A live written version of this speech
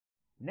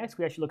Next,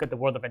 we actually look at the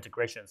world of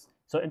integrations.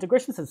 So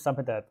integrations is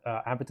something that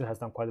Amplitude has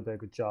done quite a bit of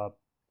good job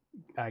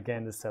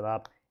getting this set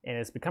up, and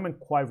it's becoming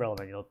quite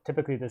relevant.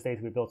 Typically these days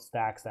we build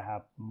stacks that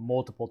have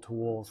multiple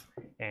tools,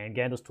 and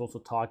getting those tools to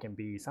talk can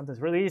be sometimes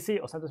really easy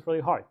or sometimes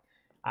really hard.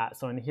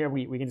 So in here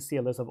we can see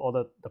a list of all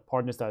the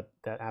partners that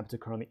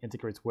Amplitude currently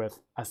integrates with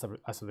as of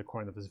the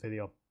recording of this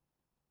video.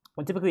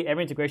 And typically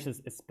every integration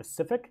is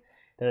specific.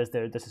 That is,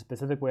 there's a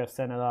specific way of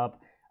setting it up,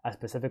 a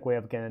specific way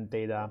of getting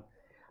data.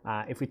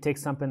 If we take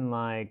something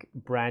like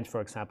Branch,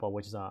 for example,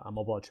 which is a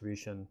mobile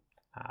attribution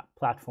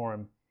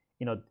platform,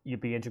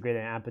 you'd be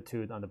integrating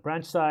Amplitude on the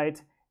Branch side,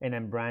 and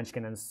then Branch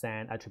can then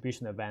send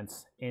attribution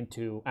events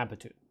into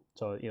Amplitude.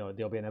 So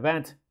there'll be an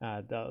event,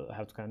 they'll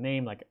have to kind of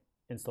name like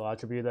install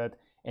attributed,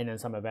 and then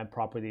some event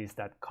properties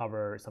that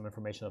cover some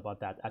information about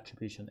that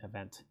attribution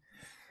event.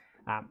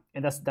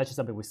 And that's just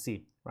something we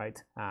see,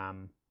 right?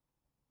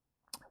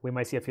 We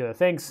might see a few other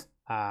things.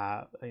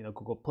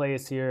 Google Play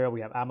is here.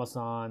 We have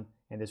Amazon,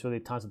 and there's really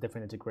tons of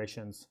different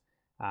integrations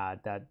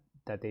that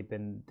they've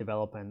been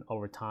developing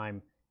over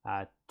time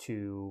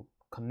to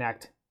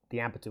connect the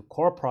Amplitude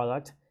core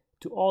product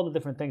to all the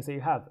different things that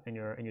you have in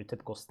your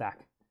typical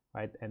stack,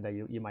 right? And that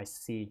you might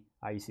see.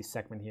 You see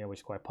Segment here, which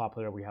is quite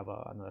popular. We have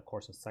another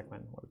course on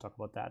Segment where we talk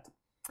about that.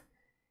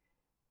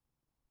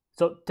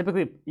 So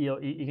typically,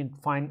 you can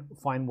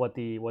find what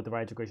the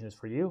right integration is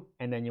for you,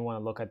 and then you want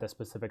to look at the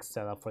specific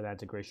setup for that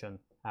integration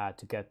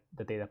to get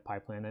the data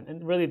pipeline.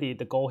 And really,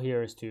 the goal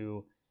here is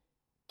to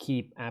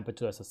keep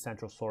Amplitude as a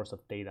central source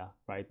of data,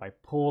 right? By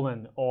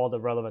pulling all the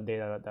relevant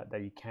data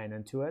that you can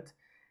into it,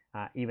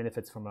 even if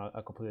it's from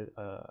a complete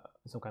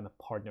some kind of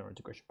partner or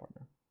integration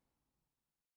partner.